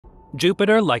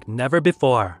Jupiter like never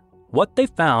before. What they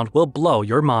found will blow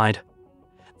your mind.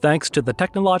 Thanks to the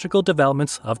technological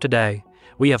developments of today,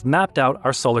 we have mapped out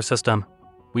our solar system.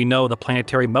 We know the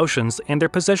planetary motions and their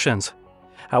positions.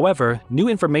 However, new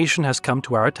information has come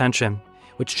to our attention,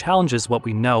 which challenges what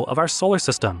we know of our solar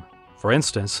system. For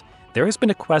instance, there has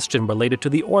been a question related to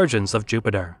the origins of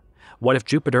Jupiter. What if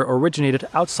Jupiter originated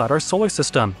outside our solar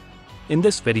system? In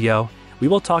this video, we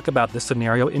will talk about this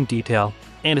scenario in detail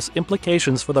and its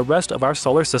implications for the rest of our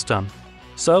solar system.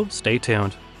 So stay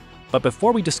tuned. But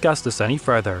before we discuss this any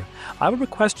further, I would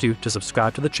request you to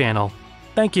subscribe to the channel.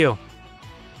 Thank you!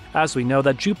 As we know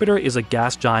that Jupiter is a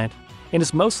gas giant and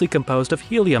is mostly composed of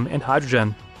helium and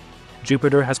hydrogen.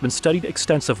 Jupiter has been studied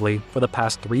extensively for the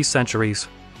past 3 centuries,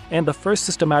 and the first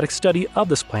systematic study of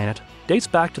this planet dates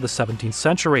back to the 17th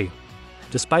century.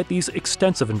 Despite these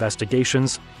extensive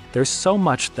investigations, there's so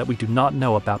much that we do not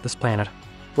know about this planet.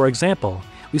 For example,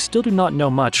 we still do not know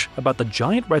much about the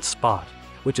giant red spot,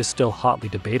 which is still hotly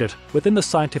debated within the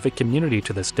scientific community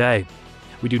to this day.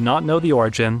 We do not know the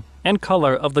origin and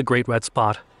color of the Great Red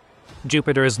Spot.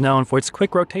 Jupiter is known for its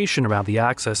quick rotation around the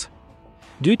axis.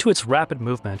 Due to its rapid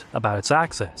movement about its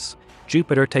axis,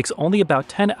 Jupiter takes only about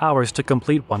 10 hours to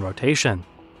complete one rotation.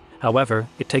 However,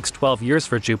 it takes 12 years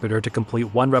for Jupiter to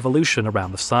complete one revolution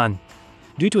around the Sun.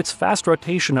 Due to its fast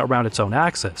rotation around its own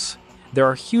axis, there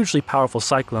are hugely powerful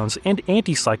cyclones and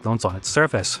anticyclones on its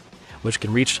surface, which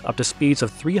can reach up to speeds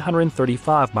of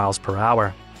 335 miles per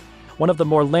hour. One of the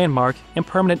more landmark and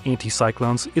permanent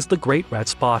anticyclones is the Great Red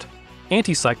Spot.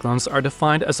 Anticyclones are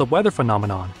defined as a weather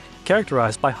phenomenon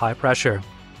characterized by high pressure,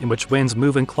 in which winds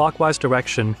move in clockwise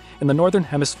direction in the northern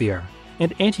hemisphere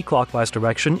and anti-clockwise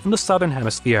direction in the southern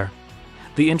hemisphere.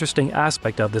 The interesting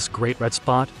aspect of this Great Red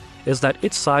Spot is that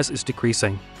its size is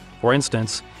decreasing. For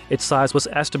instance, its size was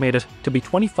estimated to be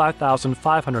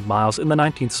 25,500 miles in the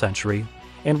 19th century,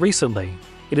 and recently,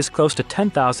 it is close to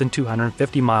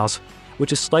 10,250 miles,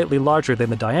 which is slightly larger than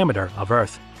the diameter of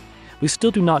Earth. We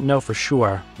still do not know for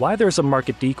sure why there is a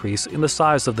marked decrease in the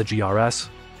size of the GRS.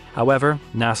 However,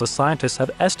 NASA scientists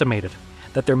have estimated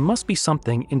that there must be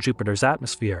something in Jupiter's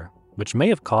atmosphere, which may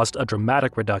have caused a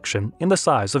dramatic reduction in the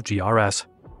size of GRS.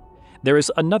 There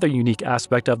is another unique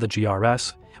aspect of the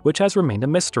GRS, which has remained a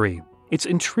mystery: its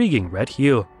intriguing red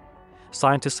hue.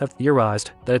 Scientists have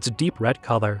theorized that its deep red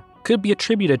color could be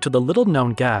attributed to the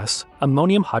little-known gas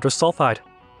ammonium hydrosulfide.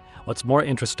 What's more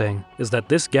interesting is that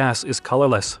this gas is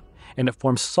colorless, and it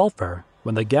forms sulfur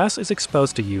when the gas is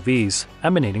exposed to UVs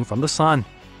emanating from the sun.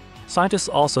 Scientists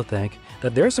also think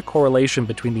that there's a correlation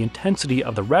between the intensity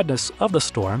of the redness of the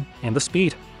storm and the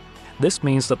speed. This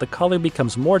means that the color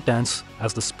becomes more dense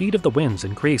as the speed of the winds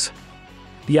increase.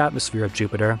 The atmosphere of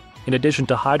Jupiter, in addition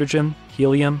to hydrogen,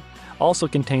 helium, also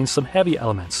contains some heavy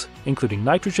elements, including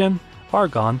nitrogen,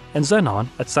 argon, and xenon,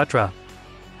 etc.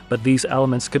 But these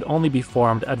elements could only be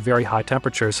formed at very high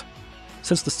temperatures.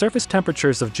 Since the surface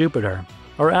temperatures of Jupiter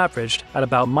are averaged at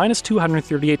about minus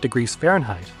 238 degrees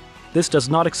Fahrenheit, this does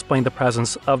not explain the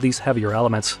presence of these heavier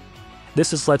elements.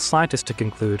 This has led scientists to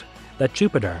conclude that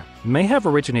Jupiter may have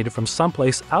originated from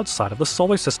someplace outside of the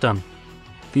solar system.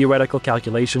 Theoretical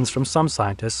calculations from some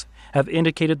scientists have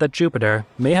indicated that Jupiter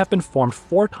may have been formed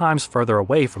 4 times further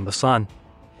away from the Sun.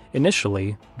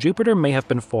 Initially, Jupiter may have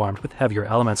been formed with heavier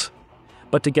elements.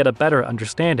 But to get a better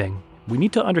understanding, we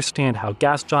need to understand how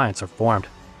gas giants are formed.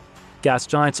 Gas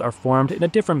giants are formed in a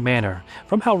different manner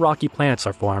from how rocky planets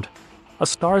are formed. A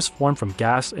star is formed from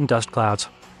gas and dust clouds,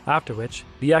 after which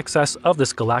the excess of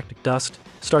this galactic dust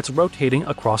starts rotating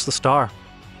across the star,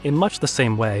 in much the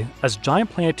same way as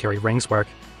giant planetary rings work.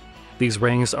 These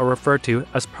rings are referred to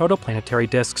as protoplanetary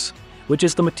disks, which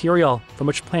is the material from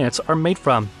which planets are made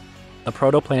from. The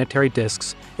protoplanetary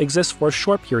disks exist for a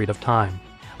short period of time,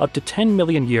 up to 10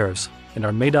 million years, and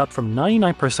are made up from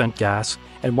 99% gas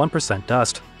and 1%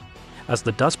 dust. As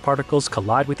the dust particles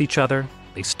collide with each other,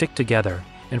 they stick together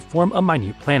and form a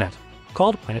minute planet,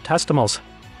 called planetesimals.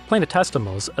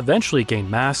 Planetesimals eventually gain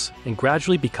mass and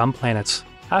gradually become planets,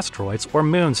 asteroids, or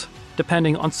moons,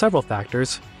 depending on several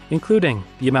factors, including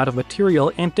the amount of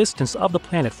material and distance of the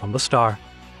planet from the star.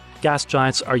 Gas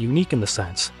giants are unique in the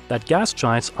sense that gas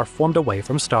giants are formed away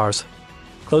from stars.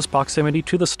 Close proximity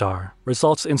to the star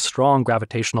results in strong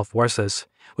gravitational forces,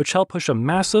 which help push a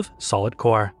massive, solid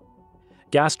core.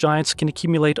 Gas giants can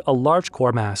accumulate a large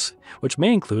core mass, which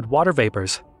may include water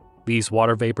vapors. These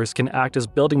water vapors can act as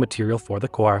building material for the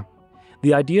core.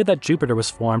 The idea that Jupiter was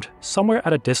formed somewhere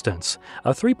at a distance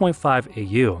of 3.5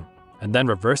 AU, and then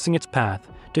reversing its path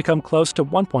to come close to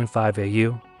 1.5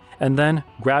 AU, and then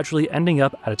gradually ending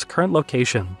up at its current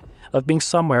location of being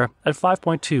somewhere at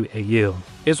 5.2 AU,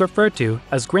 is referred to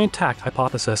as Grand Tact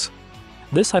hypothesis.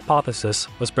 This hypothesis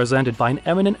was presented by an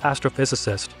eminent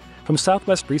astrophysicist from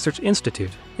Southwest Research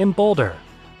Institute in Boulder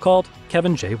called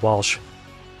Kevin J. Walsh.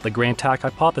 The Grand Tack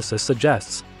hypothesis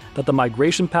suggests that the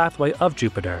migration pathway of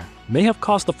Jupiter may have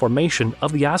caused the formation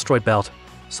of the asteroid belt.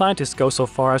 Scientists go so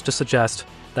far as to suggest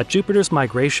that Jupiter's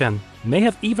migration may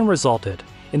have even resulted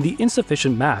in the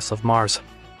insufficient mass of Mars.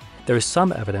 There is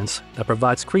some evidence that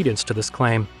provides credence to this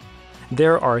claim.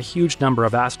 There are a huge number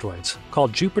of asteroids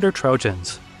called Jupiter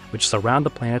Trojans, which surround the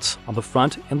planets on the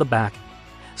front and the back.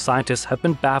 Scientists have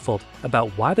been baffled about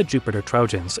why the Jupiter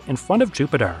Trojans in front of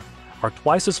Jupiter are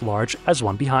twice as large as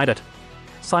one behind it.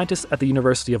 Scientists at the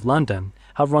University of London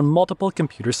have run multiple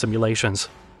computer simulations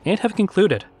and have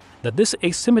concluded that this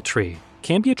asymmetry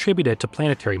can be attributed to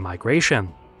planetary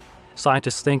migration.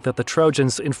 Scientists think that the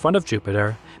Trojans in front of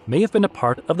Jupiter may have been a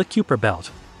part of the Kuiper Belt,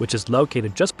 which is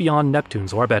located just beyond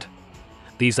Neptune's orbit.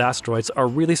 These asteroids are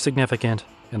really significant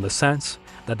in the sense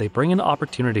that they bring an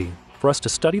opportunity for us to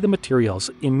study the materials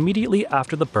immediately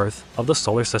after the birth of the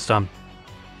solar system.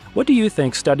 What do you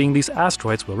think studying these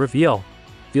asteroids will reveal?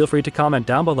 Feel free to comment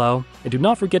down below, and do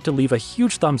not forget to leave a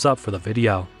huge thumbs up for the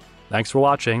video. Thanks for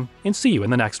watching, and see you in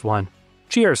the next one.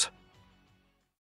 Cheers!